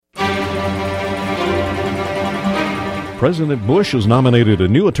President Bush has nominated a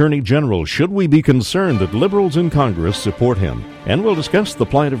new Attorney General. Should we be concerned that liberals in Congress support him? And we'll discuss the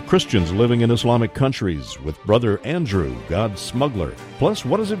plight of Christians living in Islamic countries with Brother Andrew, God's smuggler. Plus,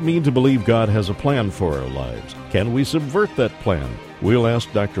 what does it mean to believe God has a plan for our lives? Can we subvert that plan? We'll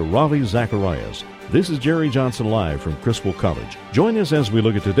ask Dr. Ravi Zacharias. This is Jerry Johnson live from Criswell College. Join us as we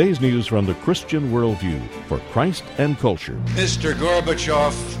look at today's news from the Christian worldview for Christ and culture. Mr.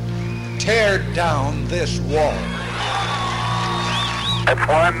 Gorbachev, tear down this wall. It's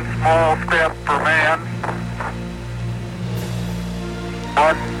one small step for man,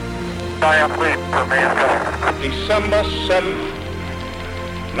 one giant leap for mankind. December 7th,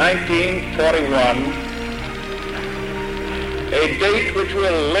 1941, a date which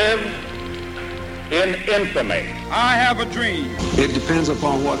will live in infamy. I have a dream. It depends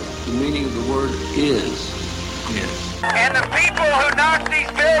upon what the meaning of the word is. Yes. And the people who knock these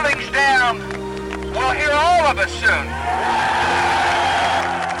buildings down will hear all of us soon.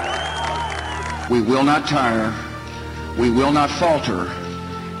 We will not tire, we will not falter,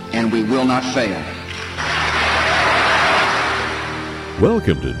 and we will not fail.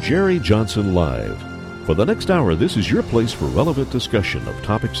 Welcome to Jerry Johnson Live. For the next hour, this is your place for relevant discussion of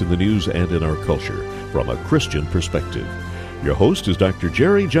topics in the news and in our culture from a Christian perspective. Your host is Dr.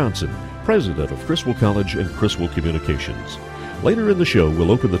 Jerry Johnson, president of Criswell College and Criswell Communications. Later in the show, we'll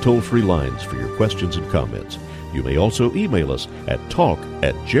open the toll-free lines for your questions and comments. You may also email us at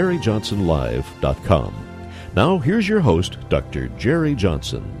talk@jerryjohnsonlive.com. Now, here's your host, Dr. Jerry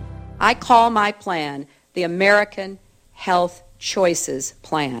Johnson. I call my plan the American Health Choices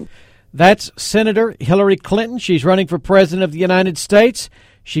Plan. That's Senator Hillary Clinton. She's running for President of the United States.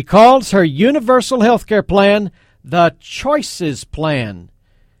 She calls her universal health care plan the Choices Plan.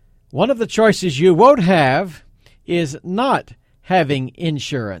 One of the choices you won't have is not having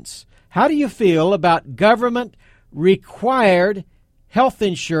insurance. How do you feel about government-required health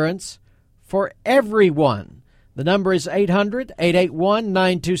insurance for everyone? The number is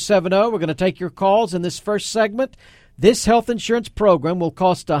 800-881-9270. We're going to take your calls in this first segment. This health insurance program will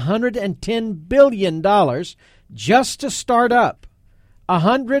cost $110 billion just to start up.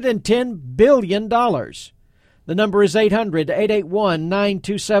 $110 billion. The number is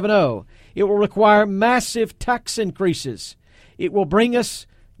 800-881-9270. It will require massive tax increases. It will bring us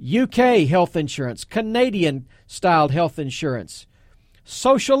UK health insurance, Canadian-style health insurance,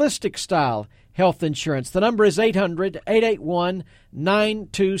 socialistic-style health insurance. The number is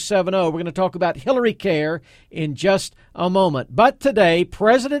 800-881-9270. We're going to talk about Hillary Care in just a moment. But today,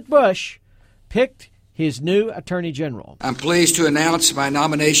 President Bush picked his new Attorney General. I'm pleased to announce my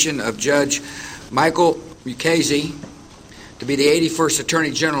nomination of Judge Michael Mukasey to be the 81st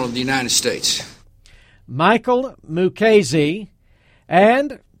Attorney General of the United States. Michael Mukasey.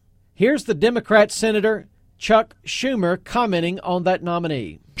 And here's the Democrat Senator Chuck Schumer commenting on that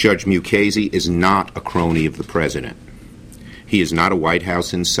nominee. Judge Mukasey is not a crony of the president. He is not a White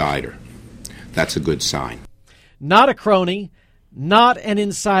House insider. That's a good sign. Not a crony, not an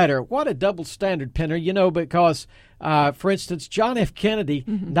insider. What a double standard, Penner, because, for instance, John F. Kennedy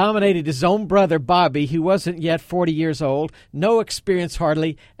nominated his own brother, Bobby, who wasn't yet 40 years old, no experience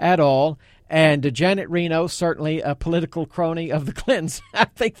hardly at all. And Janet Reno, certainly a political crony of the Clintons. I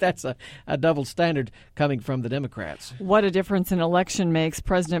think that's a double standard coming from the Democrats. What a difference an election makes.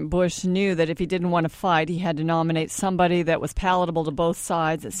 President Bush knew that if he didn't want to fight, he had to nominate somebody that was palatable to both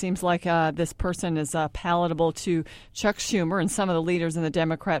sides. It seems like this person is palatable to Chuck Schumer and some of the leaders in the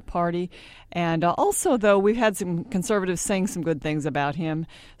Democrat Party. And also, though, we've had some conservatives saying some good things about him.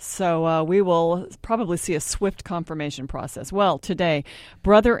 So we will probably see a swift confirmation process. Well, today,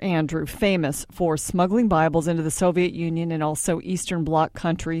 Brother Andrew, famous for smuggling Bibles into the Soviet Union and also Eastern Bloc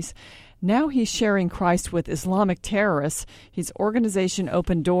countries. Now he's sharing Christ with Islamic terrorists. His organization,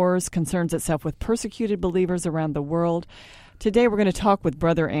 Open Doors, concerns itself with persecuted believers around the world. Today we're going to talk with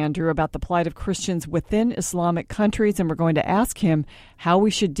Brother Andrew about the plight of Christians within Islamic countries, and we're going to ask him how we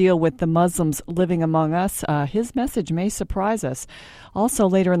should deal with the Muslims living among us. His message may surprise us. Also,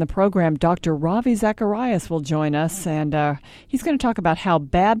 later in the program, Dr. Ravi Zacharias will join us, and he's going to talk about how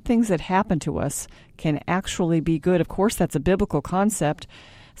bad things that happen to us can actually be good. Of course, that's a biblical concept.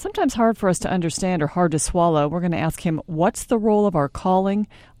 Sometimes hard for us to understand or hard to swallow. We're going to ask him, what's the role of our calling,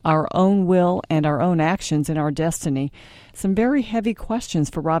 our own will, and our own actions in our destiny? Some very heavy questions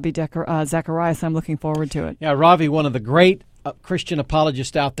for Ravi Zacharias. I'm looking forward to it. Yeah, Ravi, one of the great Christian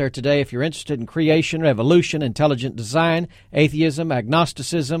apologists out there today. If you're interested in creation, evolution, intelligent design, atheism,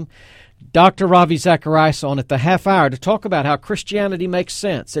 agnosticism, Dr. Ravi Zacharias on at the half hour to talk about how Christianity makes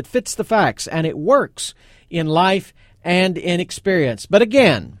sense. It fits the facts, and it works in life and inexperience. But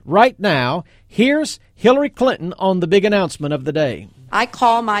again, right now, here's Hillary Clinton on the big announcement of the day. I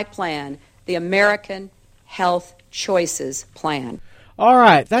call my plan the American Health Choices Plan. All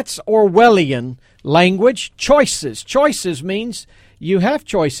right, that's Orwellian language. Choices. Choices means you have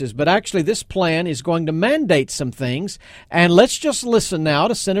choices, but actually this plan is going to mandate some things. And let's just listen now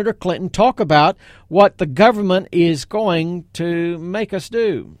to Senator Clinton talk about what the government is going to make us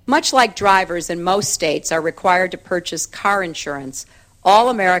do. Much like drivers in most states are required to purchase car insurance, all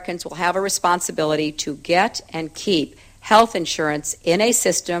Americans will have a responsibility to get and keep health insurance in a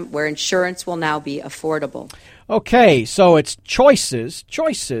system where insurance will now be affordable. Okay, so it's choices,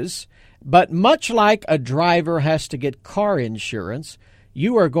 but much like a driver has to get car insurance,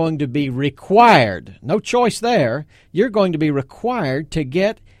 you are going to be required, no choice there, you're going to be required to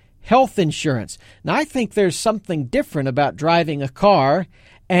get health insurance. Now, I think there's something different about driving a car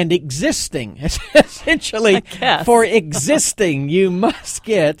and existing. Essentially, for existing, you must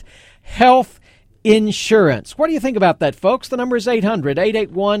get health insurance. What do you think about that, folks? The number is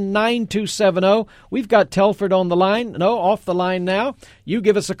 800-881-9270. We've got Telford on the line. No, off the line now. You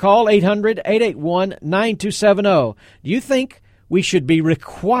give us a call, 800-881-9270. Do you think we should be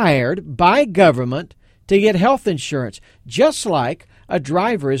required by government to get health insurance, just like a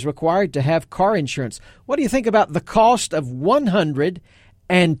driver is required to have car insurance? What do you think about the cost of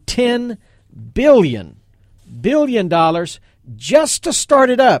 $110 billion just to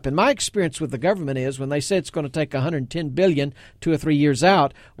start it up? And my experience with the government is when they say it's going to take $110 billion 2 or 3 years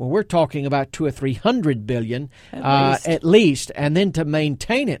out, well, we're talking about $200 or $300 billion at least. And then to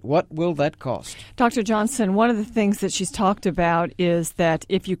maintain it, what will that cost? Dr. Johnson, one of the things that she's talked about is that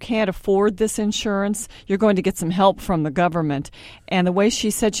if you can't afford this insurance, you're going to get some help from the government. And the way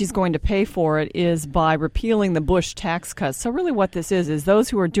she said she's going to pay for it is by repealing the Bush tax cuts. So really what this is those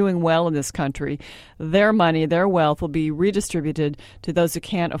who are doing well in this country, their money, their wealth will be redistributed to those who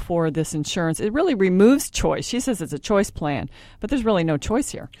can't afford this insurance. It really removes choice. She says it's a choice plan, but there's really no choice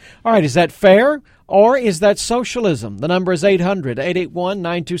here. All right, is that fair or is that socialism? The number is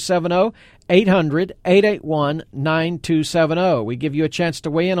 800-881-9270, 800-881-9270. We give you a chance to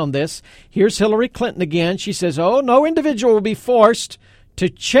weigh in on this. Here's Hillary Clinton again. She says, no individual will be forced to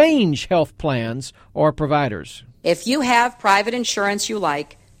change health plans or providers. If you have private insurance you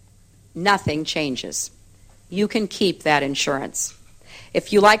like, nothing changes. You can keep that insurance.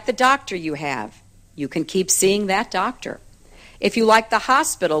 If you like the doctor you have, you can keep seeing that doctor. If you like the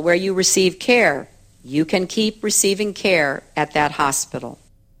hospital where you receive care, you can keep receiving care at that hospital.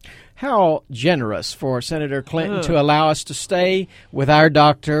 How generous for Senator Clinton to allow us to stay with our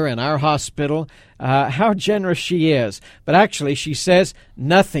doctor and our hospital. How generous she is. But actually, she says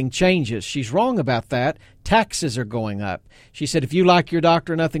nothing changes. She's wrong about that. Taxes are going up. She said, if you like your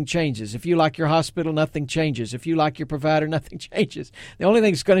doctor, nothing changes. If you like your hospital, nothing changes. If you like your provider, nothing changes. The only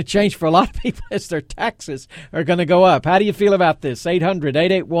thing that's going to change for a lot of people is their taxes are going to go up. How do you feel about this?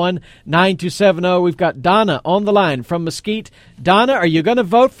 800-881-9270. We've got Donna on the line from Mesquite. Donna, are you going to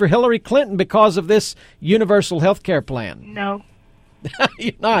vote for Hillary Clinton because of this universal health care plan? No.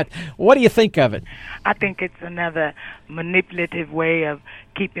 You're not. What do you think of it? I think it's another manipulative way of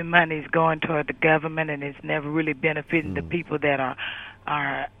keeping monies going toward the government, and it's never really benefiting the people that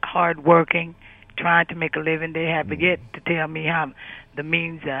are hardworking, trying to make a living. They have yet to tell me how the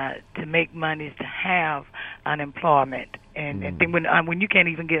means to make money is to have unemployment, and then when you can't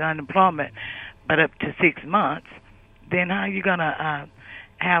even get unemployment, but up to 6 months, then how are you gonna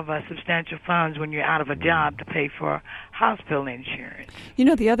have substantial funds when you're out of a job to pay for hospital insurance? You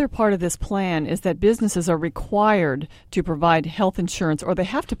know, the other part of this plan is that businesses are required to provide health insurance, or they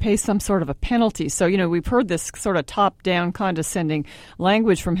have to pay some sort of a penalty. So, we've heard this sort of top-down condescending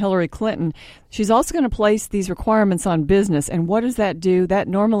language from Hillary Clinton. She's also going to place these requirements on business. And what does that do? That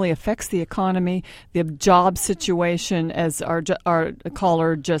normally affects the economy, the job situation, as our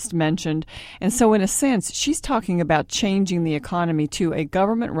caller just mentioned. And so, in a sense, she's talking about changing the economy to a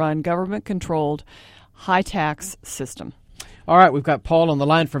government-run, government-controlled, high-tax system. All right, we've got Paul on the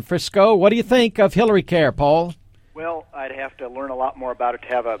line from Frisco. What do you think of Hillary Care, Paul? Well, I'd have to learn a lot more about it to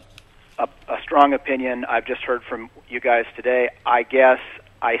have a strong opinion. I've just heard from you guys today. I guess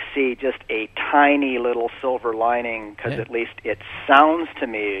I see just a tiny little silver lining because at least it sounds to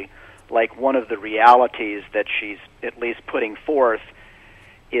me like one of the realities that she's at least putting forth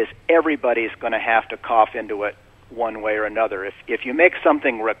is everybody's going to have to cough into it one way or another. If you make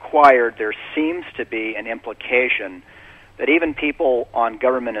something required, there seems to be an implication that even people on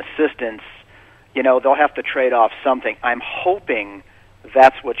government assistance, they'll have to trade off something. I'm hoping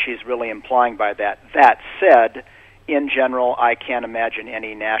that's what she's really implying by that. That said, in general, I can't imagine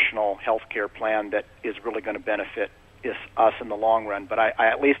any national health care plan that is really going to benefit us in the long run. But I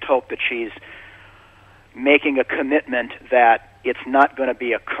at least hope that she's making a commitment that it's not going to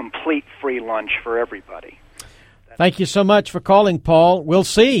be a complete free lunch for everybody. Thank you so much for calling, Paul. We'll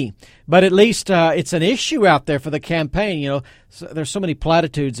see. But at least it's an issue out there for the campaign. You know, there's so many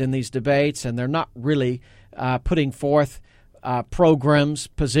platitudes in these debates, and they're not really putting forth programs,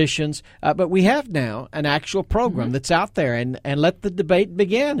 positions. But we have now an actual program that's out there, and let the debate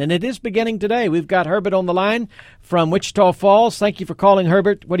begin. And it is beginning today. We've got Herbert on the line from Wichita Falls. Thank you for calling,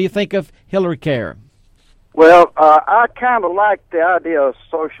 Herbert. What do you think of Hillary Care? Well, I kind of like the idea of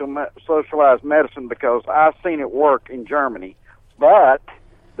socialized medicine because I've seen it work in Germany. But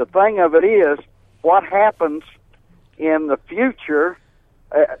the thing of it is, what happens in the future,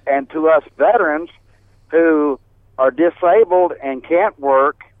 and to us veterans who are disabled and can't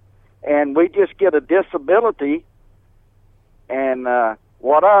work, and we just get a disability, and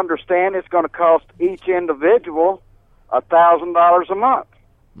what I understand is going to cost each individual $1,000 a month.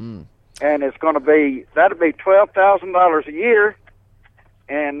 And it's going to be, that'll be $12,000 a year,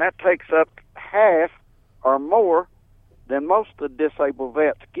 and that takes up half or more than most of the disabled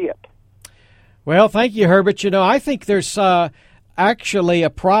vets get. Well, thank you, Herbert. You know, I think there's actually a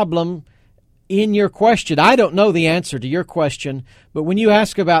problem in your question. I don't know the answer to your question, but when you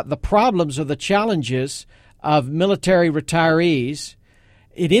ask about the problems or the challenges of military retirees,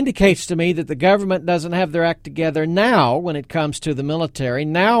 it indicates to me that the government doesn't have their act together now when it comes to the military,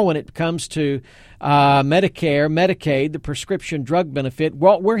 now when it comes to Medicare, Medicaid, the prescription drug benefit.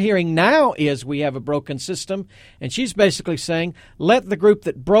 What we're hearing now is we have a broken system, and she's basically saying, let the group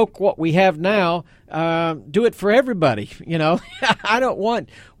that broke what we have now do it for everybody. You know, I don't want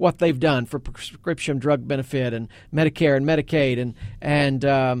what they've done for prescription drug benefit and Medicare and Medicaid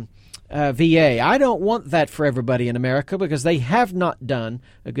and VA. I don't want that for everybody in America because they have not done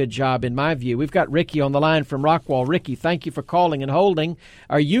a good job, in my view. We've got Ricky on the line from Rockwall. Ricky, thank you for calling and holding.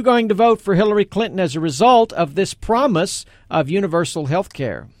 Are you going to vote for Hillary Clinton as a result of this promise of universal health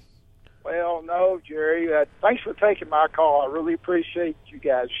care? Well, no, Jerry. Thanks for taking my call. I really appreciate you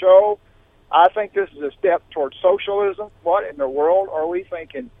guys' show. I think this is a step towards socialism. What in the world are we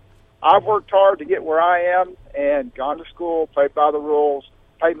thinking? I've worked hard to get where I am and gone to school, played by the rules,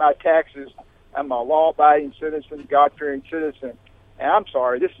 pay my taxes. I'm a law-abiding citizen, God-fearing citizen. And I'm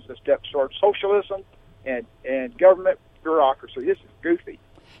sorry, this is a step towards socialism and government bureaucracy. This is goofy.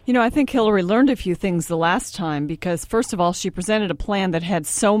 You know, I think Hillary learned a few things the last time because, first of all, she presented a plan that had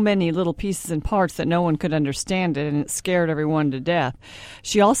so many little pieces and parts that no one could understand it, and it scared everyone to death.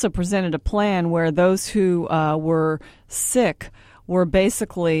 She also presented a plan where those who were sick were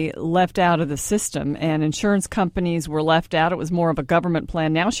basically left out of the system, and insurance companies were left out. It was more of a government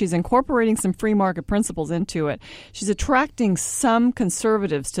plan. Now she's incorporating some free market principles into it. She's attracting some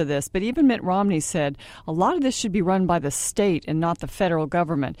conservatives to this, but even Mitt Romney said a lot of this should be run by the state and not the federal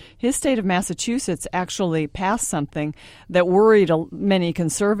government. His state of Massachusetts actually passed something that worried many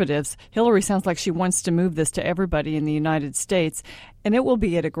conservatives. Hillary sounds like she wants to move this to everybody in the United States, and it will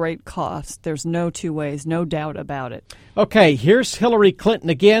be at a great cost. There's no two ways, no doubt about it. Okay, here's Hillary Clinton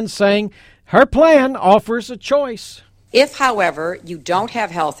again saying her plan offers a choice. If, however, you don't have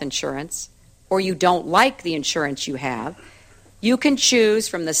health insurance or you don't like the insurance you have, you can choose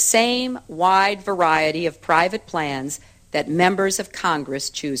from the same wide variety of private plans that members of Congress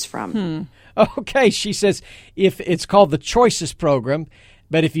choose from. Okay, she says if it's called the Choices Program,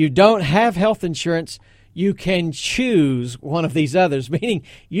 but if you don't have health insurance, you can choose one of these others, meaning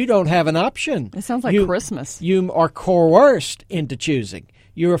you don't have an option. It sounds like Christmas. You are coerced into choosing.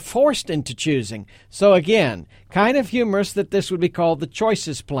 You are forced into choosing. So again, kind of humorous that this would be called the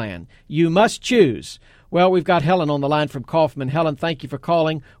Choices Plan. You must choose. Well, we've got Helen on the line from Kaufman. Helen, thank you for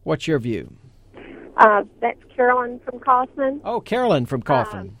calling. What's your view? That's Carolyn from Kaufman. Oh, Carolyn from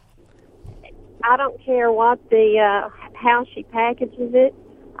Kaufman. I don't care what how she packages it.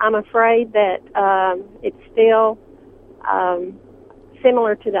 I'm afraid that it's still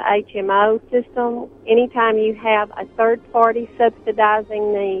similar to the HMO system. Anytime you have a third party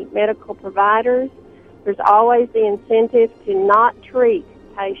subsidizing the medical providers, there's always the incentive to not treat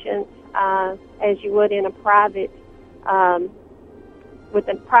patients as you would in a private with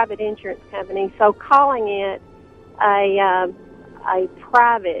a private insurance company. So calling it a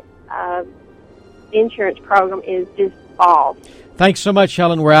private insurance program is just false. Thanks so much,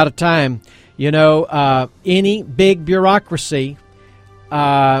 Helen. We're out of time. You know, any big bureaucracy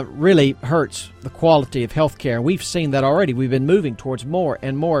really hurts the quality of health care. We've seen that already. We've been moving towards more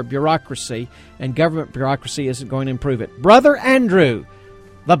and more bureaucracy, and government bureaucracy isn't going to improve it. Brother Andrew,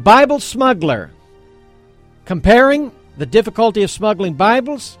 the Bible smuggler, comparing the difficulty of smuggling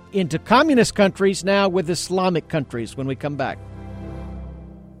Bibles into communist countries now with Islamic countries when we come back.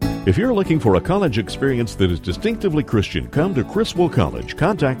 If you're looking for a college experience that is distinctively Christian, come to Criswell College.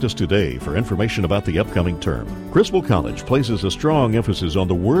 Contact us today for information about the upcoming term. Criswell College places a strong emphasis on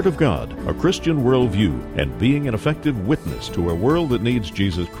the Word of God, a Christian worldview, and being an effective witness to a world that needs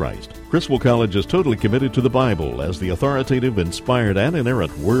Jesus Christ. Criswell College is totally committed to the Bible as the authoritative, inspired, and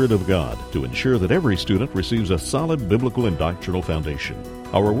inerrant Word of God to ensure that every student receives a solid biblical and doctrinal foundation.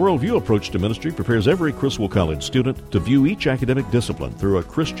 Our worldview approach to ministry prepares every Criswell College student to view each academic discipline through a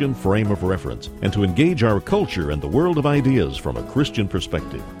Christian frame of reference and to engage our culture and the world of ideas from a Christian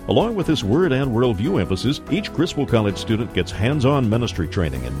perspective. Along with this word and worldview emphasis, each Criswell College student gets hands-on ministry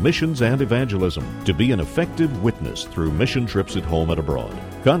training in missions and evangelism to be an effective witness through mission trips at home and abroad.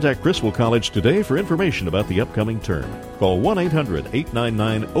 Contact Criswell College today for information about the upcoming term. Call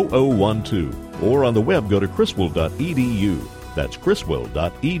 1-800-899-0012 or on the web go to criswell.edu. That's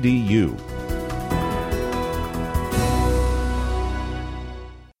criswell.edu.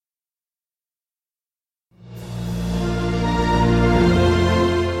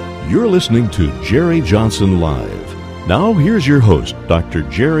 You're listening to Jerry Johnson Live. Now here's your host, Dr.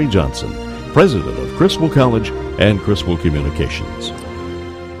 Jerry Johnson, president of Criswell College and Criswell Communications.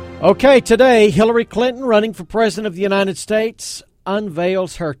 Okay, today, Hillary Clinton, running for President of the United States,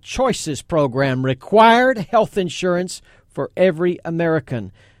 unveils her Choices program, required health insurance for every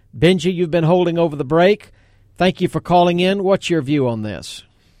American. Benji, you've been holding over the break. Thank you for calling in. What's your view on this?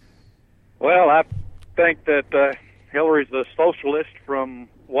 Well, I think that Hillary's a socialist from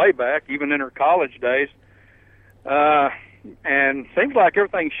way back, even in her college days. And seems like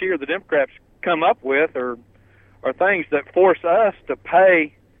everything she or the Democrats come up with are things that force us to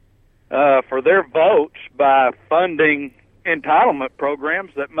pay for their votes by funding entitlement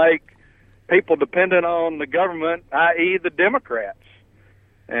programs that make people dependent on the government, i.e. the Democrats.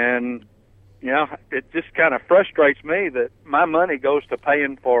 And, you know, it just kind of frustrates me that my money goes to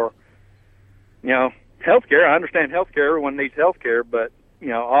paying for, you know, health care. I understand health care, everyone needs health care, but, you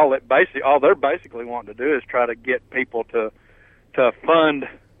know, all they're basically wanting to do is try to get people to fund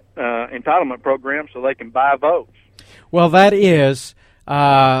entitlement programs so they can buy votes. Well, that is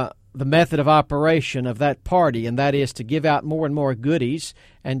the method of operation of that party, and that is to give out more and more goodies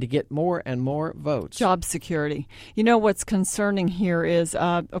and to get more and more votes. Job security. You know, what's concerning here is,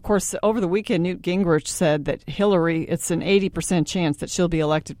 of course, over the weekend, Newt Gingrich said that Hillary, it's an 80% chance that she'll be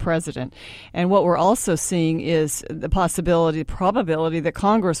elected president. And what we're also seeing is the probability that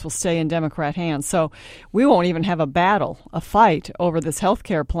Congress will stay in Democrat hands. So we won't even have a fight over this health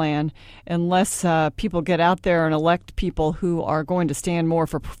care plan unless people get out there and elect people who are going to stand more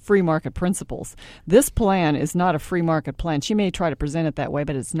for free market principles. This plan is not a free market plan. She may try to present it that way,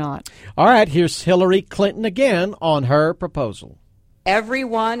 but it's not. All right, here's Hillary Clinton again on her proposal.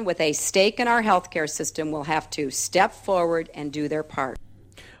 Everyone with a stake in our healthcare system will have to step forward and do their part.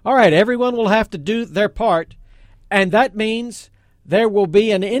 All right, everyone will have to do their part, and that means there will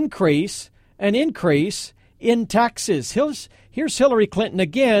be an increase in taxes. Here's Hillary Clinton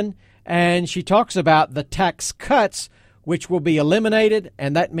again, and she talks about the tax cuts which will be eliminated,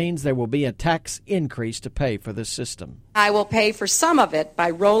 and that means there will be a tax increase to pay for this system. I will pay for some of it by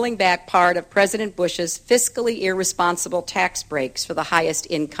rolling back part of President Bush's fiscally irresponsible tax breaks for the highest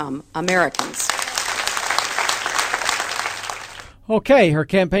income Americans. Okay, her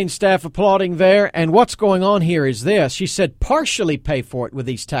campaign staff applauding there, and what's going on here is this. She said partially pay for it with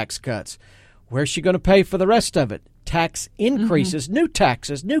these tax cuts. Where's she going to pay for the rest of it? Tax increases, new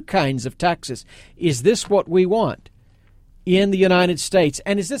taxes, new kinds of taxes. Is this what we want in the United States?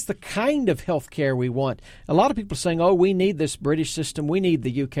 And is this the kind of health care we want? A lot of people are saying, oh, we need this British system. We need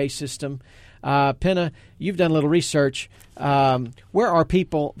the UK system. Penna, you've done a little research. Where are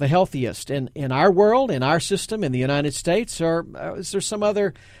people the healthiest? In our world, in our system, in the United States? Or is there some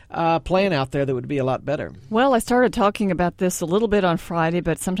other plan out there that would be a lot better? Well, I started talking about this a little bit on Friday,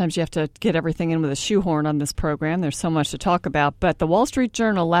 but sometimes you have to get everything in with a shoehorn on this program. There's so much to talk about. But the Wall Street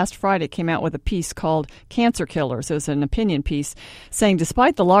Journal last Friday came out with a piece called Cancer Killers. It was an opinion piece saying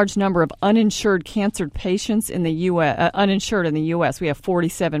despite the large number of uninsured cancer patients in the U.S., we have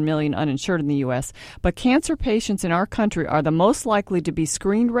 47 million uninsured in the U.S., but cancer patients in our country are the most likely to be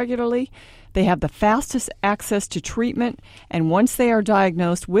screened regularly. They have the fastest access to treatment, and once they are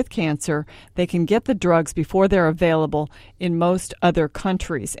diagnosed with cancer, they can get the drugs before they're available in most other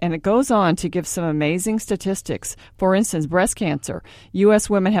countries. And it goes on to give some amazing statistics. For instance, breast cancer. U.S.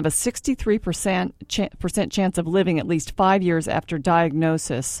 women have a 63% chance of living at least 5 years after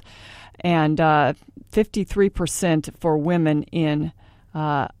diagnosis, and 53% for women in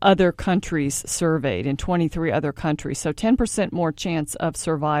other countries surveyed, in 23 other countries. So 10% more chance of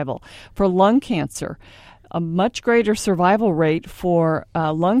survival. For lung cancer, a much greater survival rate for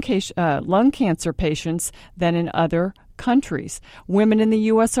lung cancer patients than in other countries. Women in the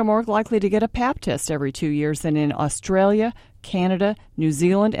U.S. are more likely to get a Pap test every 2 years than in Australia, Canada, New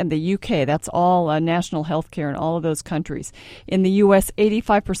Zealand, and the U.K. That's all national health care in all of those countries. In the U.S.,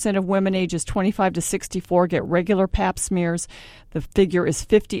 85% of women ages 25 to 64 get regular Pap smears. The figure is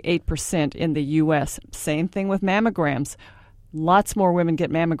 58% in the U.S. Same thing with mammograms. Lots more women get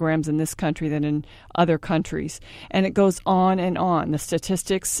mammograms in this country than in other countries. And it goes on and on. The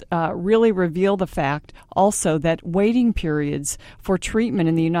statistics really reveal the fact also that waiting periods for treatment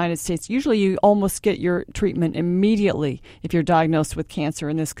in the United States, usually you almost get your treatment immediately if you're diagnosed with cancer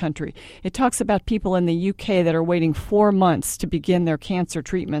in this country. It talks about people in the UK that are waiting 4 months to begin their cancer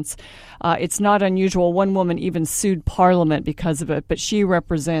treatments. It's not unusual. One woman even sued Parliament because of it, but she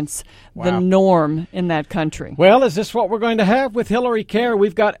represents the norm in that country. Well, is this what we're going to have with Hillary Care?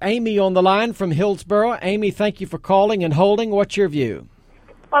 We've got Amy on the line from Hillsborough. Amy, thank you for calling and holding. What's your view?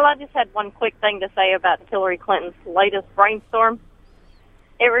 Well, I just had one quick thing to say about Hillary Clinton's latest brainstorm.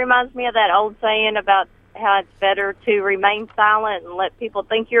 It reminds me of that old saying about how it's better to remain silent and let people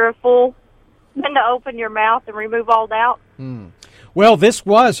think you're a fool than to open your mouth and remove all doubt. Well, this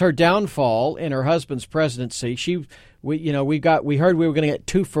was her downfall in her husband's presidency. We heard we were going to get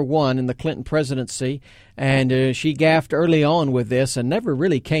 2 for 1 in the Clinton presidency, and she gaffed early on with this and never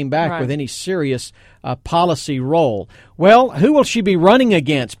really came back with any serious policy role. Well, who will she be running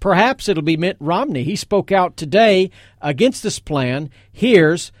against? Perhaps it'll be Mitt Romney. He spoke out today against this plan.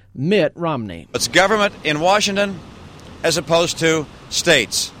 Here's Mitt Romney. It's government in Washington as opposed to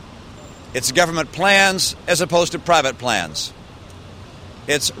states. It's government plans as opposed to private plans.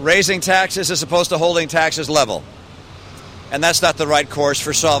 It's raising taxes as opposed to holding taxes level. And that's not the right course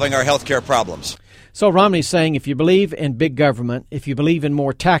for solving our health care problems. So Romney's saying if you believe in big government, if you believe in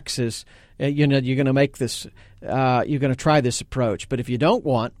more taxes, you're going to make this, you're going to try this approach. But if you don't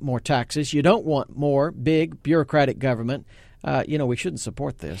want more taxes, you don't want more big bureaucratic government, we shouldn't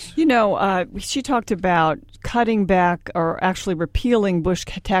support this. She talked about cutting back or actually repealing Bush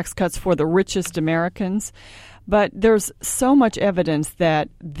tax cuts for the richest Americans. But there's so much evidence that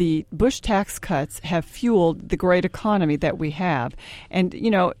the Bush tax cuts have fueled the great economy that we have. And,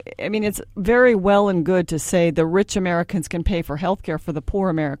 it's very well and good to say the rich Americans can pay for health care for the poor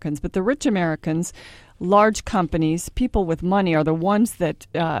Americans. But the rich Americans, large companies, people with money are the ones that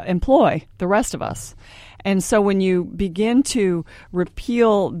employ the rest of us. And so when you begin to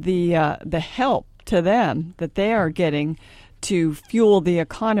repeal the help to them that they are getting to fuel the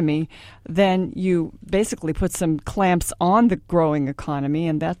economy, then you basically put some clamps on the growing economy,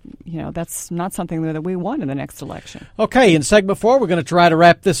 and that's not something that we want in the next election. Okay, in segment 4, we're going to try to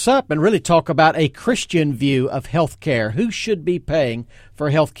wrap this up and really talk about a Christian view of health care. Who should be paying for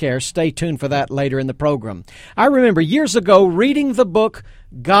health care? Stay tuned for that later in the program. I remember years ago reading the book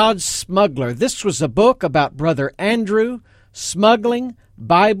God's Smuggler. This was a book about Brother Andrew smuggling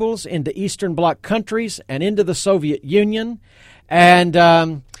Bibles into Eastern Bloc countries and into the Soviet Union.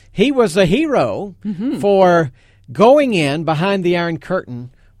 And he was a hero for going in behind the Iron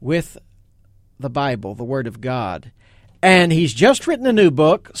Curtain with the Bible, the Word of God. And he's just written a new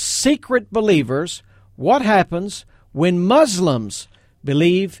book, Secret Believers, What Happens When Muslims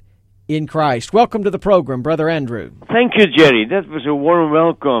Believe in Christ. Welcome to the program, Brother Andrew. Thank you, Jerry. That was a warm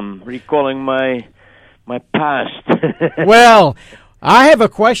welcome, recalling my past. Well, I have a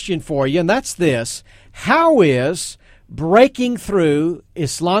question for you, and that's this. How is breaking through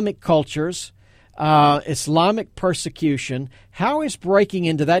Islamic cultures, Islamic persecution, how is breaking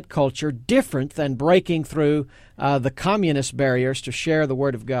into that culture different than breaking through the communist barriers to share the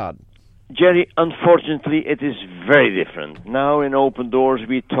Word of God? Jerry, unfortunately, it is very different. Now in Open Doors,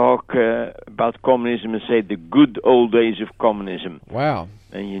 we talk about communism and say the good old days of communism. Wow.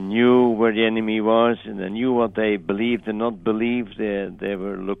 And you knew where the enemy was, and they knew what they believed and not believed. They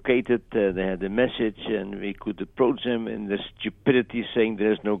were located, they had a message, and we could approach them in their stupidity, saying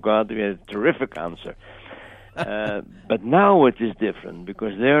there is no God. We had a terrific answer. But now it is different,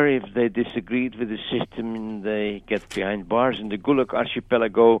 because there, if they disagreed with the system, they get behind bars. In the Gulag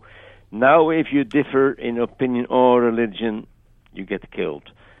Archipelago, now if you differ in opinion or religion, you get killed.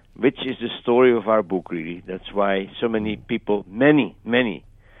 Which is the story of our book, really. That's why so many people, many,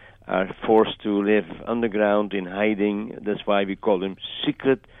 are forced to live underground in hiding. That's why we call them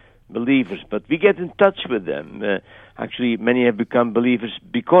secret believers. But we get in touch with them. Actually, many have become believers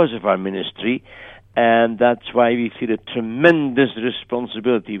because of our ministry. And that's why we feel a tremendous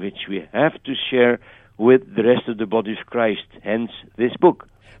responsibility, which we have to share with the rest of the body of Christ, hence this book.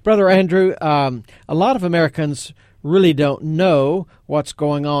 Brother Andrew, a lot of Americans really don't know what's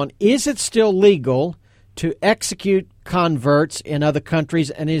going on. Is it still legal to execute converts in other countries,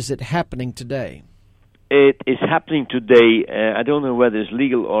 and is it happening today? It is happening today. I don't know whether it's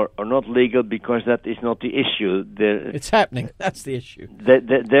legal or not legal, because that is not the issue. It's happening. That's the issue.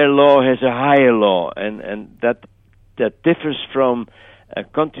 Their law has a higher law, and that differs from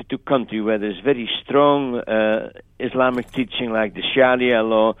country to country, where there's very strong Islamic teaching like the Sharia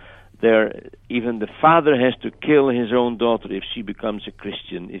law. There, even the father has to kill his own daughter if she becomes a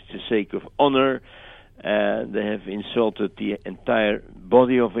Christian. It's the sake of honor. They have insulted the entire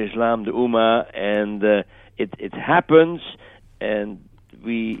body of Islam, the Ummah, and it happens, and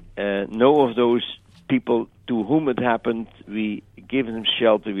we know of those people to whom it happened. We give them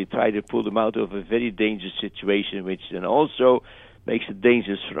shelter. We try to pull them out of a very dangerous situation, which then also makes it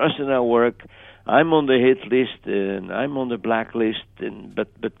dangerous for us in our work. I'm on the hit list, and I'm on the blacklist, but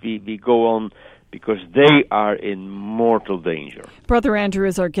we go on because they are in mortal danger. Brother Andrew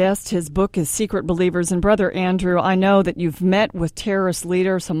is our guest. His book is Secret Believers. And Brother Andrew, I know that you've met with terrorist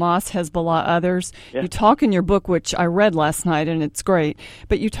leaders, Hamas, Hezbollah, others. Yeah. You talk in your book, which I read last night, and it's great,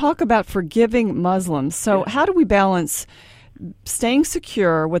 but you talk about forgiving Muslims. So how do we balance staying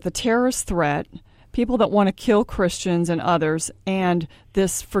secure with a terrorist threat, people that want to kill Christians and others, and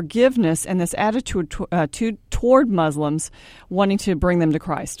this forgiveness and this attitude toward Muslims wanting to bring them to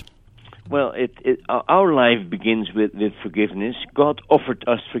Christ? Well, our life begins with forgiveness. God offered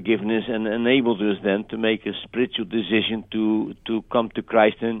us forgiveness and enabled us then to make a spiritual decision to come to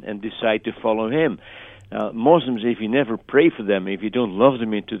Christ and decide to follow Him. Muslims, if you never pray for them, if you don't love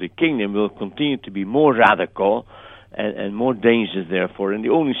them into the kingdom, will continue to be more radical and more dangerous, therefore. And the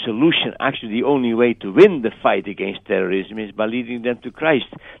only solution, actually the only way to win the fight against terrorism, is by leading them to Christ.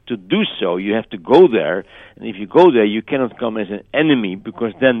 To do so, you have to go there, and if you go there, you cannot come as an enemy,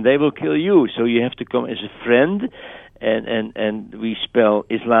 because then they will kill you. So you have to come as a friend, and we spell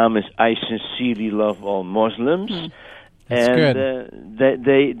Islam as I sincerely love all Muslims. That's and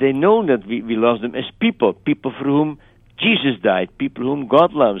they know that we love them as people for whom Jesus died, people whom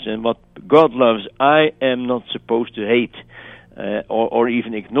God loves, and what God loves, I am not supposed to hate or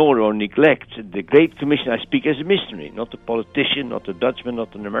even ignore or neglect. The Great Commission, I speak as a missionary, not a politician, not a Dutchman,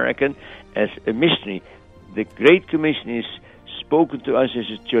 not an American, as a missionary. The Great Commission is spoken to us as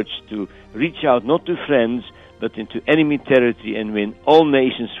a church to reach out not to friends, but into enemy territory and win all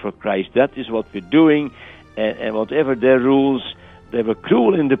nations for Christ. That is what we're doing, and whatever their rules, they were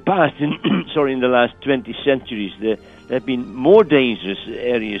cruel in the past, in the last 20 centuries. There have been more dangerous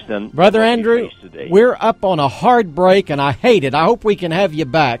areas than Brother Andrew, today. We're up on a hard break, and I hate it. I hope we can have you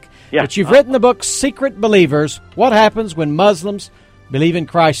back. Yeah. But you've written the book, Secret Believers, What Happens When Muslims Believe in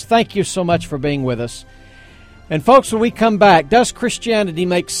Christ. Thank you so much for being with us. And folks, when we come back, does Christianity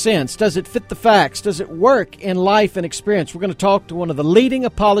make sense? Does it fit the facts? Does it work in life and experience? We're going to talk to one of the leading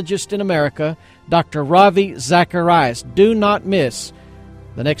apologists in America, Dr. Ravi Zacharias. Do not miss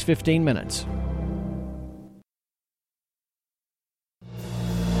the next 15 minutes.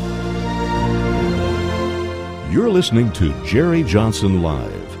 You're listening to Jerry Johnson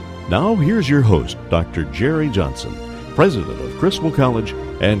Live. Now here's your host, Dr. Jerry Johnson, president of Criswell College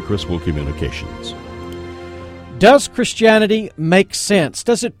and Criswell Communications. Does Christianity make sense?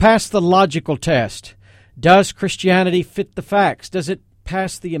 Does it pass the logical test? Does Christianity fit the facts? Does it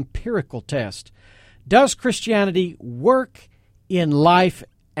pass the empirical test? Does Christianity work in life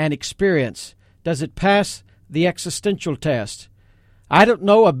and experience? Does it pass the existential test? I don't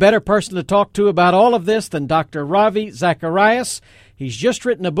know a better person to talk to about all of this than Dr. Ravi Zacharias. He's just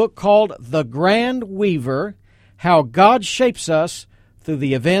written a book called The Grand Weaver, How God Shapes Us Through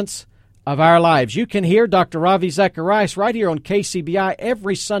the Events of Our Lives. You can hear Dr. Ravi Zacharias right here on KCBI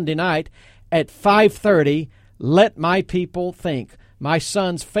every Sunday night at 5:30. Let My People Think, my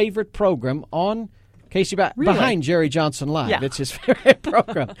son's favorite program on KCBI, really? Behind Jerry Johnson Live. Yeah. It's his favorite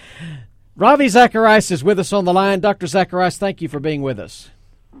program. Ravi Zacharias is with us on the line. Dr. Zacharias, thank you for being with us.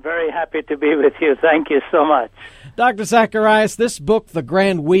 Very happy to be with you. Thank you so much. Dr. Zacharias, this book, The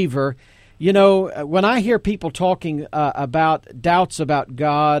Grand Weaver, you know, when I hear people talking about doubts about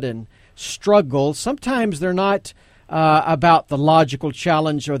God and struggles, sometimes they're not about the logical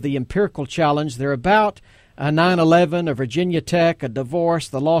challenge or the empirical challenge. They're about 9/11, a Virginia Tech, a divorce,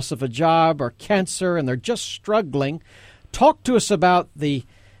 the loss of a job, or cancer, and they're just struggling. Talk to us about the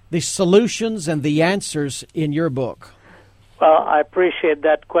solutions and the answers in your book. Well, I appreciate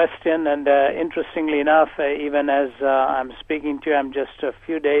that question, and interestingly enough, even as I'm speaking to you, I'm just a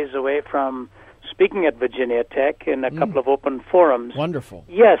few days away from speaking at Virginia Tech in a couple of open forums. Wonderful.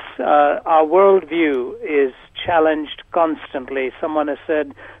 Yes, our worldview is challenged constantly. Someone has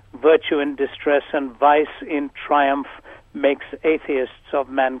said virtue in distress and vice in triumph makes atheists of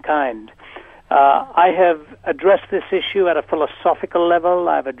mankind. I have addressed this issue at a philosophical level.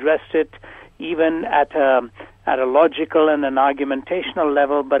 I've addressed it even at a logical and an argumentational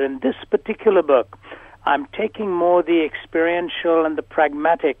level. But in this particular book, I'm taking more the experiential and the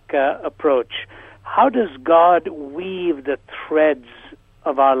pragmatic approach. How does God weave the threads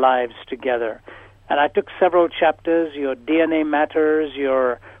of our lives together? And I took several chapters. Your DNA matters,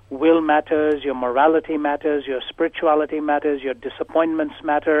 your will matters, your morality matters, your spirituality matters, your disappointments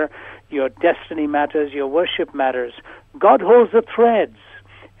matter, your destiny matters, your worship matters. God holds the threads.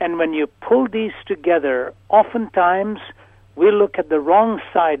 And when you pull these together, oftentimes we look at the wrong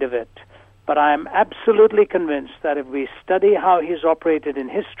side of it. But I am absolutely convinced that if we study how He's operated in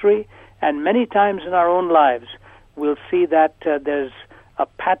history and many times in our own lives, we'll see that there's a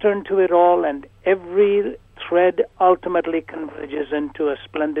pattern to it all, and every thread ultimately converges into a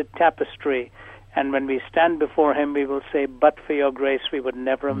splendid tapestry. And when we stand before Him, we will say, but for your grace, we would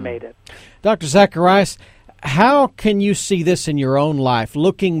never have made it. Dr. Zacharias, how can you see this in your own life,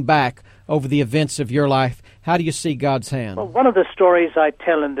 looking back over the events of your life? How do you see God's hand? Well, one of the stories I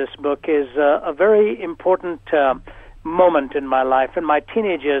tell in this book is a very important moment in my life. In my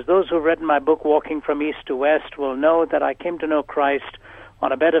teenage years, those who've read my book, Walking from East to West, will know that I came to know Christ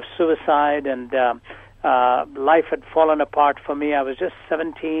on a bed of suicide, and life had fallen apart for me. I was just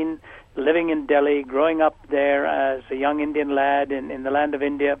 17, living in Delhi, growing up there as a young Indian lad in the land of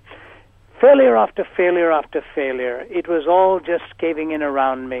India. Failure after failure after failure. It was all just caving in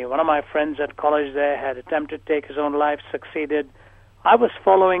around me. One of my friends at college there had attempted to take his own life, succeeded. I was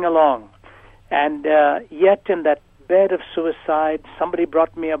following along. And yet in that bed of suicide, somebody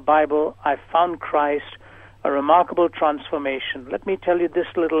brought me a Bible. I found Christ, a remarkable transformation. Let me tell you this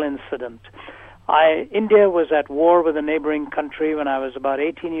little incident. India was at war with a neighboring country when I was about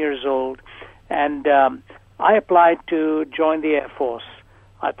 18 years old, and I applied to join the Air Force.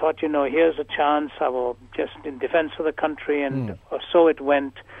 I thought, here's a chance. I will just in defense of the country, and so it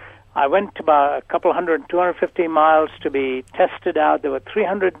went. I went about a couple 250 miles to be tested out. There were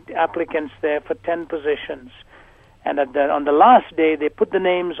 300 applicants there for 10 positions. And on the last day, they put the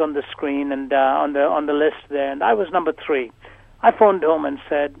names on the screen and on the list there, and I was number 3. I phoned home and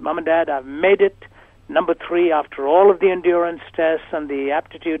said, Mom and Dad, I've made it number 3 after all of the endurance tests and the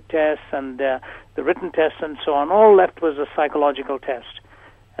aptitude tests and the written tests and so on. All left was a psychological test.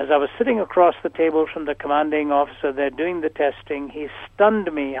 As I was sitting across the table from the commanding officer there doing the testing, he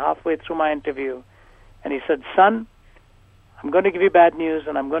stunned me halfway through my interview. And he said, son, I'm going to give you bad news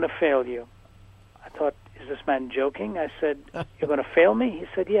and I'm going to fail you. I thought, is this man joking? I said, you're going to fail me? He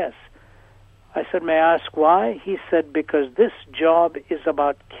said, yes. I said, may I ask why? He said, because this job is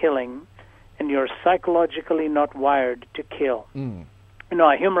about killing and you're psychologically not wired to kill.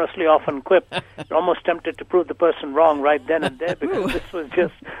 I humorously often quip, you're almost tempted to prove the person wrong right then and there because this was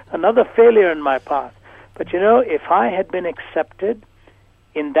just another failure in my path. But if I had been accepted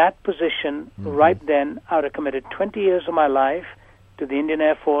in that position right then, I would have committed 20 years of my life to the Indian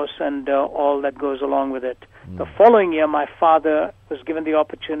Air Force and all that goes along with it. The following year, my father was given the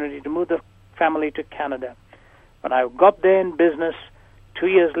opportunity to move the family to Canada. When I got there in business, 2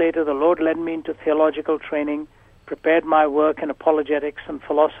 years later, the Lord led me into theological training, prepared my work in apologetics and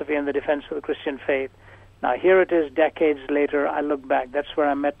philosophy and the defense of the Christian faith. Now, here it is decades later, I look back. That's where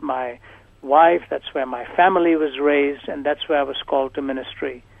I met my wife, that's where my family was raised, and that's where I was called to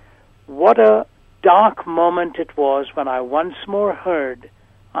ministry. What a dark moment it was when I once more heard,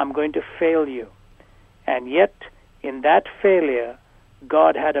 I'm going to fail you. And yet, in that failure,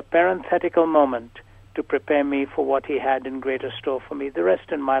 God had a parenthetical moment to prepare me for what He had in greater store for me. The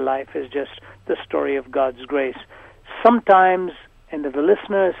rest in my life is just the story of God's grace. Sometimes, and if the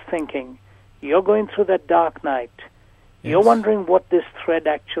listener is thinking, you're going through that dark night, you're wondering what this thread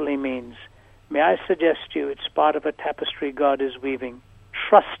actually means, may I suggest to you it's part of a tapestry God is weaving.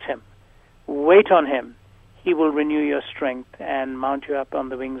 Trust Him. Wait on Him. He will renew your strength and mount you up on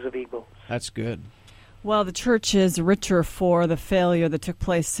the wings of eagles. That's good. Well, the church is richer for the failure that took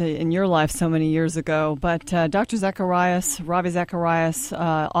place in your life so many years ago. But Dr. Zacharias, Ravi Zacharias,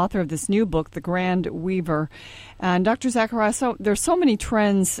 author of this new book, The Grand Weaver. And Dr. Zacharias, there's so many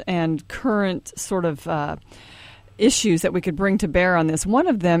trends and current sort of issues that we could bring to bear on this. One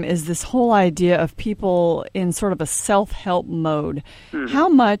of them is this whole idea of people in sort of a self-help mode. How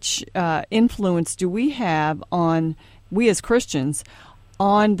much influence do we have we as Christians,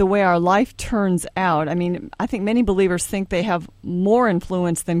 on the way our life turns out? I mean, I think many believers think they have more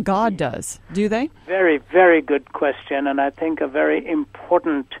influence than God does. Do they? Very, very good question, and I think a very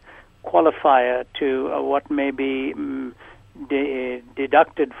important qualifier to what may be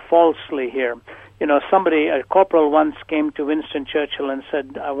deducted falsely here. You know, a corporal once came to Winston Churchill and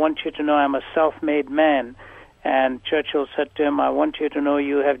said, "I want you to know I'm a self-made man." And Churchill said to him, "I want you to know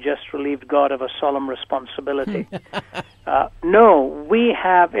you have just relieved God of a solemn responsibility." No, we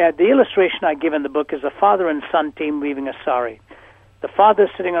have, the illustration I give in the book is a father and son team weaving a sari. The father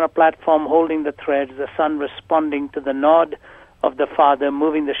sitting on a platform holding the threads, the son responding to the nod of the father,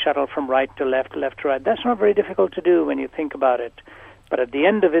 moving the shuttle from right to left, left to right. That's not very difficult to do when you think about it. But at the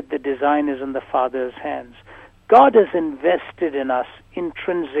end of it, the design is in the father's hands. God has invested in us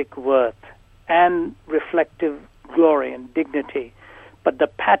intrinsic worth and reflective glory and dignity. But the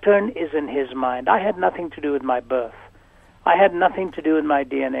pattern is in his mind. I had nothing to do with my birth. I had nothing to do with my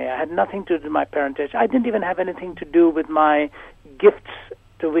DNA. I had nothing to do with my parentage. I didn't even have anything to do with my gifts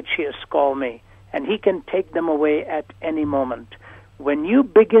to which he has called me. And he can take them away at any moment. When you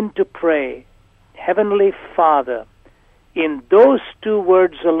begin to pray, Heavenly Father, in those two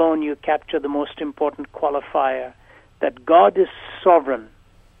words alone you capture the most important qualifier, that God is sovereign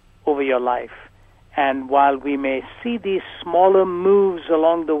over your life. And while we may see these smaller moves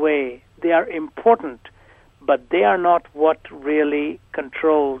along the way, they are important, but they are not what really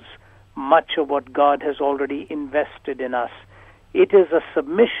controls much of what God has already invested in us. It is a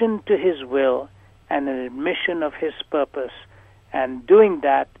submission to his will and an admission of his purpose. And doing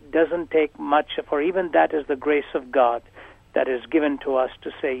that doesn't take much, for even that is the grace of God that is given to us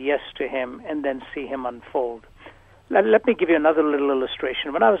to say yes to him and then see him unfold. Let me give you another little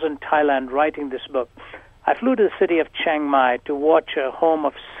illustration. When I was in Thailand writing this book, I flew to the city of Chiang Mai to watch a home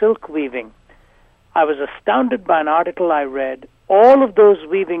of silk weaving. I was astounded by an article I read. All of those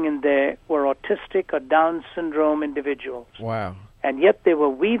weaving in there were autistic or Down syndrome individuals. Wow. And yet they were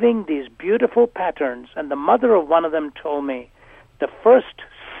weaving these beautiful patterns. And the mother of one of them told me, the first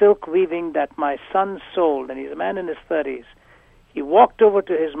silk weaving that my son sold, and he's a man in his 30s, he walked over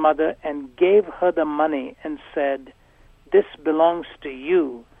to his mother and gave her the money and said, "This belongs to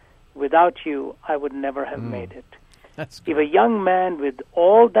you. Without you, I would never have made it." If a young man with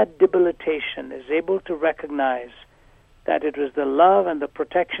all that debilitation is able to recognize that it was the love and the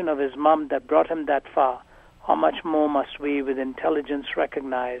protection of his mom that brought him that far, how much more must we with intelligence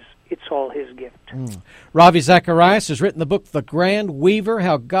recognize it's all his gift. Ravi Zacharias has written the book, The Grand Weaver,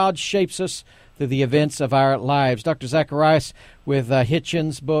 How God Shapes Us Through the Events of Our Lives. Dr. Zacharias with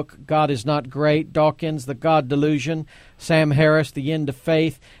Hitchens' book, God is Not Great, Dawkins, The God Delusion, Sam Harris, The End of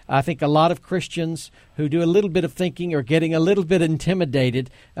Faith. I think a lot of Christians who do a little bit of thinking are getting a little bit intimidated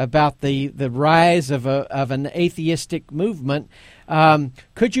about the rise of an atheistic movement.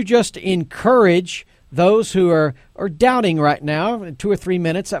 Could you just encourage those who are doubting right now, in 2 or 3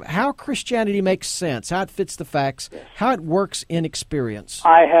 minutes, of how Christianity makes sense, how it fits the facts, how it works in experience?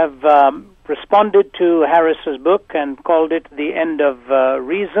 I have responded to Harris's book and called it The End of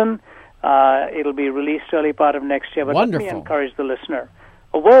Reason. It'll be released early part of next year. But Wonderful. Let me encourage the listener.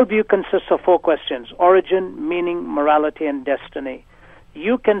 A worldview consists of 4 questions: origin, meaning, morality, and destiny.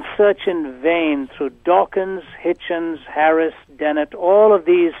 You can search in vain through Dawkins, Hitchens, Harris, Dennett, all of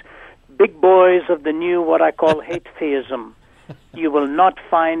these big boys of the new, what I call hate theism. You will not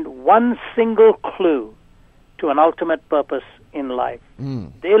find one single clue to an ultimate purpose in life.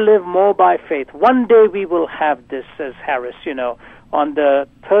 They live more by faith. One day we will have this, says Harris. On the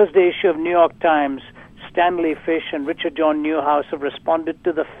Thursday issue of New York Times, Stanley Fish and Richard John Newhouse have responded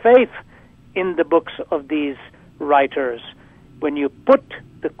to the faith in the books of these writers. When you put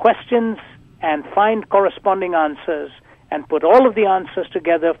the questions and find corresponding answers and put all of the answers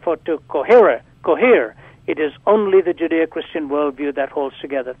together to cohere, it is only the Judeo-Christian worldview that holds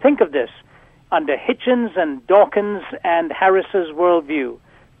together. Think of this. Under Hitchens and Dawkins and Harris's worldview,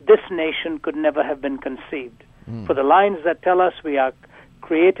 this nation could never have been conceived. For the lines that tell us we are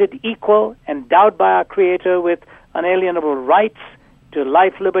created equal, endowed by our Creator with unalienable rights to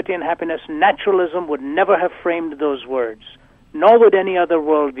life, liberty, and happiness, naturalism would never have framed those words, nor would any other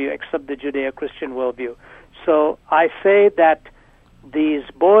worldview except the Judeo-Christian worldview. So I say that these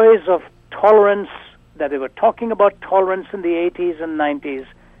boys of tolerance, that they were talking about tolerance in the 80s and 90s,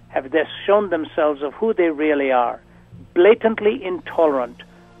 have thus shown themselves of who they really are, blatantly intolerant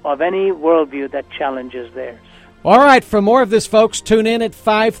of any worldview that challenges theirs. All right, for more of this, folks, tune in at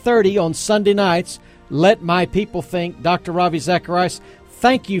 5:30 on Sunday nights. Let My People Think. Dr. Ravi Zacharias,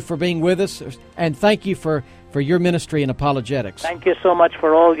 thank you for being with us, and thank you for your ministry in apologetics. Thank you so much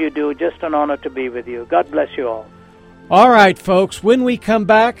for all you do. Just an honor to be with you. God bless you all. All right, folks, when we come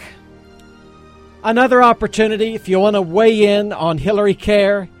back, another opportunity if you want to weigh in on Hillary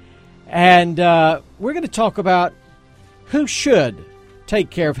Care. And we're going to talk about who should take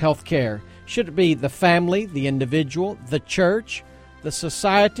care of health care. Should it be the family, the individual, the church, the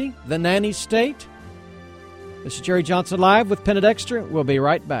society, the nanny state? This is Jerry Johnson Live with Penn and Extra. We'll be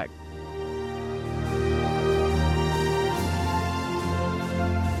right back.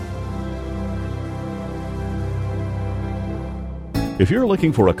 If you're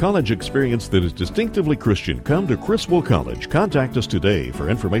looking for a college experience that is distinctively Christian, come to Criswell College. Contact us today for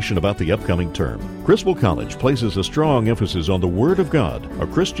information about the upcoming term. Criswell College places a strong emphasis on the Word of God, a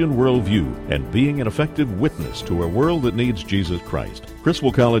Christian worldview, and being an effective witness to a world that needs Jesus Christ.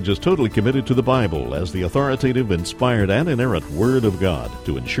 Criswell College is totally committed to the Bible as the authoritative, inspired, and inerrant Word of God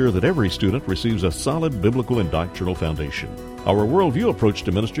to ensure that every student receives a solid biblical and doctrinal foundation. Our worldview approach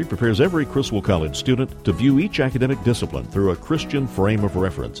to ministry prepares every Criswell College student to view each academic discipline through a Christian frame of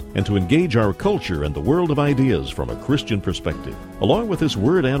reference and to engage our culture and the world of ideas from a Christian perspective. Along with this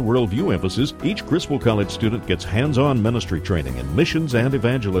word and worldview emphasis, each Criswell College student gets hands-on ministry training in missions and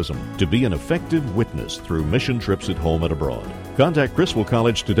evangelism to be an effective witness through mission trips at home and abroad. Contact Criswell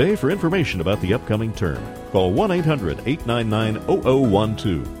College today for information about the upcoming term. Call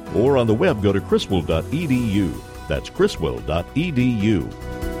 1-800-899-0012 or on the web go to criswell.edu. That's criswell.edu.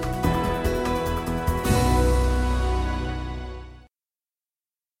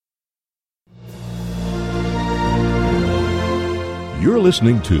 You're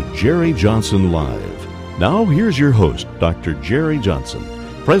listening to Jerry Johnson Live. Now here's your host, Dr. Jerry Johnson,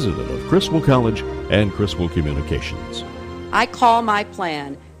 president of Criswell College and Criswell Communications. I call my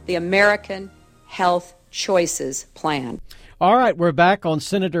plan the American Health Choices Plan. All right, we're back on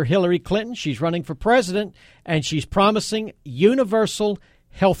Senator Hillary Clinton. She's running for president, and she's promising universal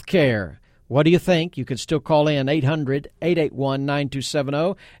health care. What do you think? You can still call in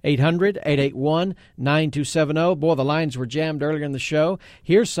 800-881-9270, 800-881-9270. Boy, the lines were jammed earlier in the show.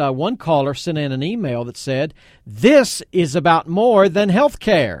 Here's one caller sent in an email that said, "This is about more than health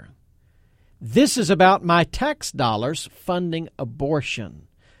care. This is about my tax dollars funding abortion.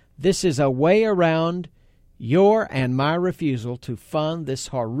 This is a way around your and my refusal to fund this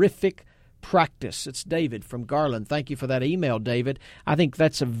horrific practice." It's David from Garland. Thank you for that email, David. I think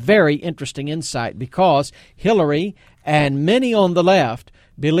that's a very interesting insight because Hillary and many on the left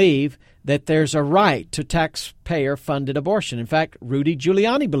believe that there's a right to taxpayer-funded abortion. In fact, Rudy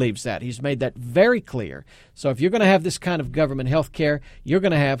Giuliani believes that. He's made that very clear. So if you're going to have this kind of government health care, you're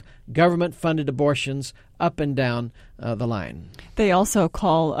going to have government-funded abortions up and down the line. They also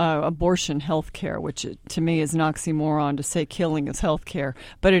call abortion health care, which to me is an oxymoron to say killing is health care.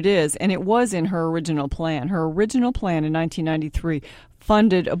 But it is, and it was in her original plan. Her original plan in 1993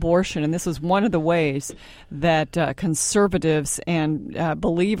 funded abortion, and this was one of the ways that conservatives and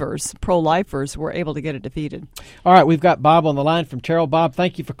believers, pro-lifers, were able to get it defeated. All right, we've got Bob on the line from Terrell. Bob,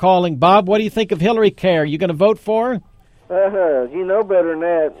 thank you for calling. Bob, what do you think of Hillary Care? You going to vote for her? You know better than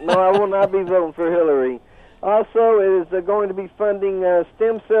that. No, I will not be voting for Hillary. Also, it is going to be funding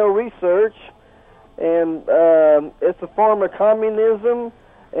stem cell research, and it's a form of communism,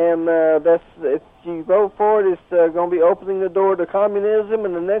 and if you vote for it, it's going to be opening the door to communism,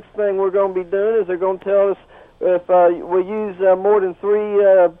 and the next thing we're going to be doing is they're going to tell us if we use more than three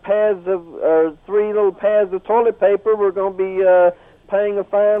little pads of toilet paper, we're going to be paying a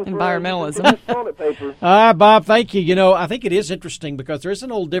fine for environmentalism. Toilet paper. Bob, thank you. You know, I think it is interesting because there is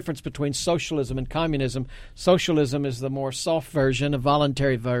an old difference between socialism and communism. Socialism is the more soft version, a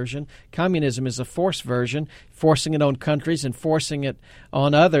voluntary version. Communism is a forced version, forcing it on countries and forcing it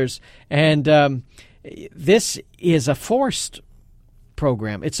on others. And this is a forced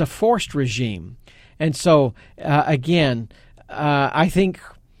program. It's a forced regime. And so, again, I think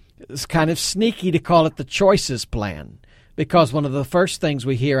it's kind of sneaky to call it the choices plan. Because one of the first things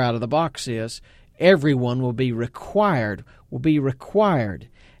we hear out of the box is everyone will be required.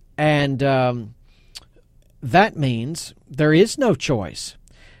 And that means there is no choice.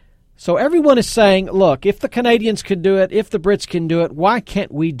 So everyone is saying, look, if the Canadians can do it, if the Brits can do it, why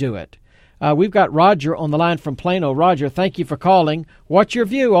can't we do it? We've got Roger on the line from Plano. Roger, thank you for calling. What's your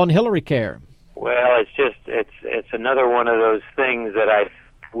view on Hillary Care? Well, it's another one of those things that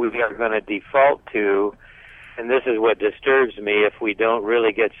we are going to default to. And this is what disturbs me if we don't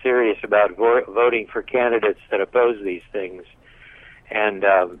really get serious about voting for candidates that oppose these things. And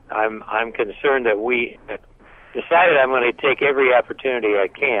I'm concerned that we decided I'm going to take every opportunity I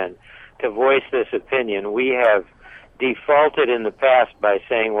can to voice this opinion. We have defaulted in the past by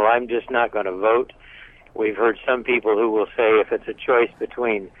saying, well, I'm just not going to vote. We've heard some people who will say if it's a choice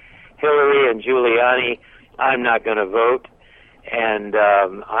between Hillary and Giuliani, I'm not going to vote. And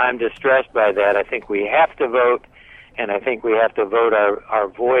I'm distressed by that. I think we have to vote, and I think we have to vote our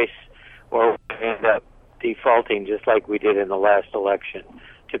voice, or we'll end up defaulting just like we did in the last election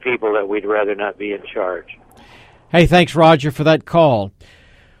to people that we'd rather not be in charge. Hey, thanks, Roger, for that call.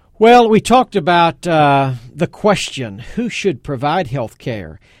 Well, we talked about the question, who should provide health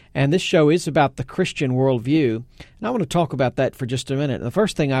care? And this show is about the Christian worldview. And I want to talk about that for just a minute. The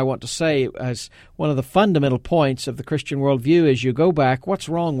first thing I want to say as one of the fundamental points of the Christian worldview is you go back, what's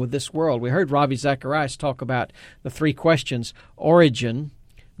wrong with this world? We heard Ravi Zacharias talk about the three questions: origin,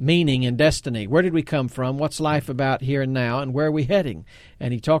 meaning, and destiny. Where did we come from? What's life about here and now? And where are we heading?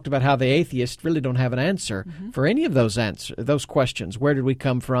 And he talked about how the atheists really don't have an answer for any of those questions. Where did we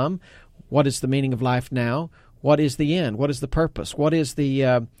come from? What is the meaning of life now? What is the end? What is the purpose? What is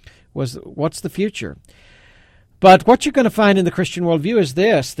what's the future? But what you're going to find in the Christian worldview is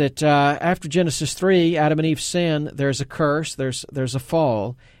this, that after Genesis 3, Adam and Eve sin, there's a curse, there's a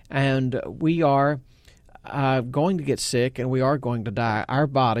fall, and we are going to get sick, and we are going to die. Our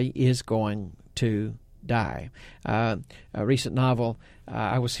body is going to die. A recent novel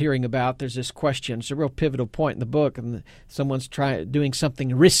I was hearing about, there's this question. It's a real pivotal point in the book, and someone's doing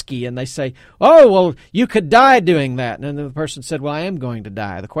something risky, and they say, "Oh, well, you could die doing that." And then the person said, "Well, I am going to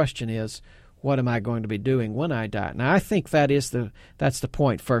die." The question is, what am I going to be doing when I die? Now, I think that's the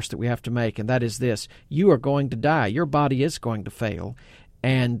point first that we have to make, and that is this: you are going to die. Your body is going to fail,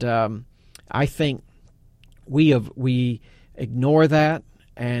 and I think we ignore that,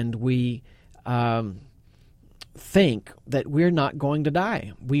 and we think that we're not going to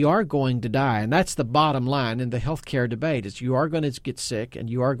die. We are going to die, and that's the bottom line in the healthcare debate: is you are going to get sick and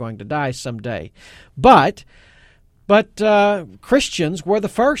you are going to die someday. But Christians were the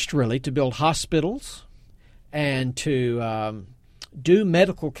first, really, to build hospitals and to do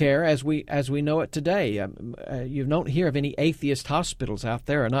medical care as we know it today. You don't hear of any atheist hospitals out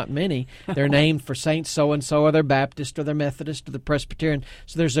there, or not many. They're named for Saint so-and-so, or they're Baptist, or they're Methodist, or they're Presbyterian.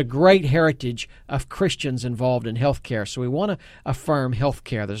 So there's a great heritage of Christians involved in health care. So we want to affirm health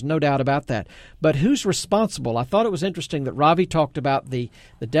care. There's no doubt about that. But who's responsible? I thought it was interesting that Ravi talked about the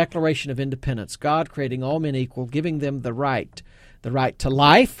Declaration of Independence, God creating all men equal, giving them the right to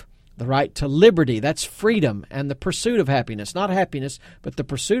life, the right to liberty, that's freedom, and the pursuit of happiness. Not happiness, but the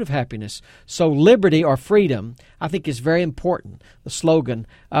pursuit of happiness. So liberty or freedom, I think, is very important. The slogan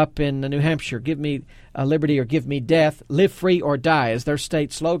up in New Hampshire, give me liberty or give me death, live free or die, is their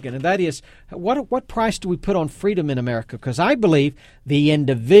state slogan. And that is, what price do we put on freedom in America? Because I believe the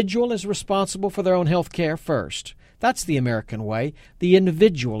individual is responsible for their own health care first. That's the American way. The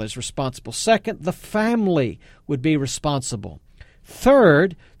individual is responsible. Second, the family would be responsible.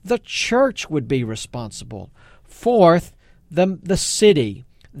 Third, the church would be responsible. Fourth, the city,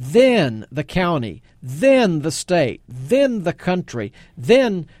 then the county, then the state, then the country,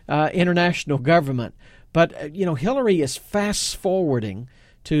 then international government. But Hillary is fast forwarding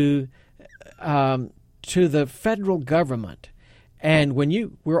to the federal government, and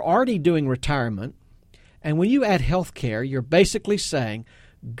we're already doing retirement, and when you add health care, you're basically saying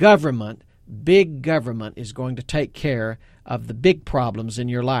government, big government, is going to take care of the big problems in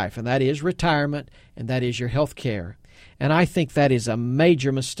your life, and that is retirement, and that is your health care. And I think that is a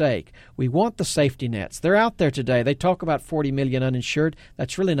major mistake. We want the safety nets. They're out there today. They talk about 40 million uninsured.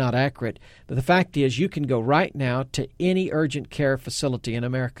 That's really not accurate. But the fact is, you can go right now to any urgent care facility in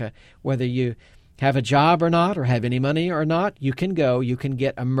America, whether you have a job or not, or have any money or not, you can go. You can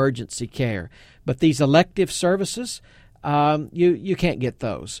get emergency care. But these elective services, you can't get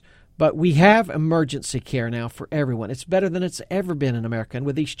those. But we have emergency care now for everyone. It's better than it's ever been in America. And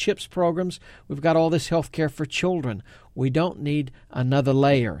with these CHIPS programs, we've got all this health care for children. We don't need another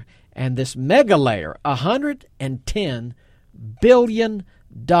layer. And this mega layer, $110 billion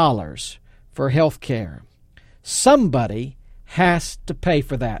for health care. Somebody has to pay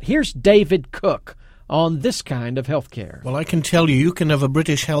for that. Here's David Cook on this kind of health care. Well, I can tell you can have a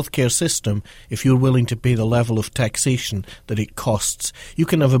British healthcare system if you're willing to pay the level of taxation that it costs. You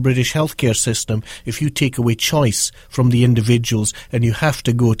can have a British healthcare system if you take away choice from the individuals and you have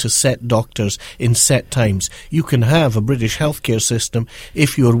to go to set doctors in set times. You can have a British healthcare system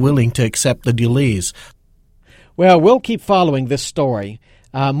if you're willing to accept the delays. Well, we'll keep following this story.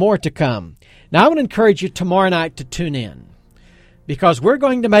 More to come. Now, I would encourage you tomorrow night to tune in, because we're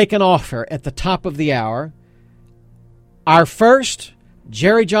going to make an offer at the top of the hour. Our first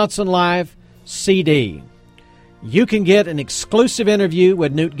Jerry Johnson Live CD. You can get an exclusive interview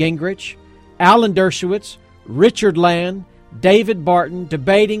with Newt Gingrich, Alan Dershowitz, Richard Land, David Barton,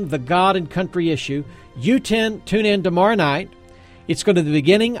 debating the God and country issue. You tune in tomorrow night. It's going to be the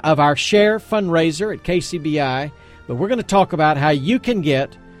beginning of our Share fundraiser at KCBI, but we're going to talk about how you can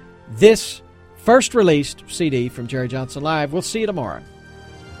get this first released CD from Jerry Johnson Live. We'll see you tomorrow.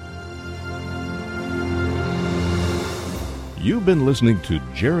 You've been listening to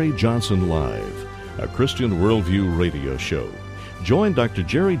Jerry Johnson Live, a Christian Worldview radio show. Join Dr.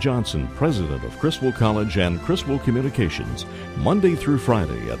 Jerry Johnson, president of Criswell College and Criswell Communications, Monday through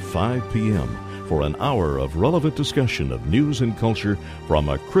Friday at 5 p.m. for an hour of relevant discussion of news and culture from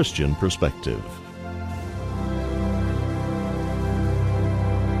a Christian perspective.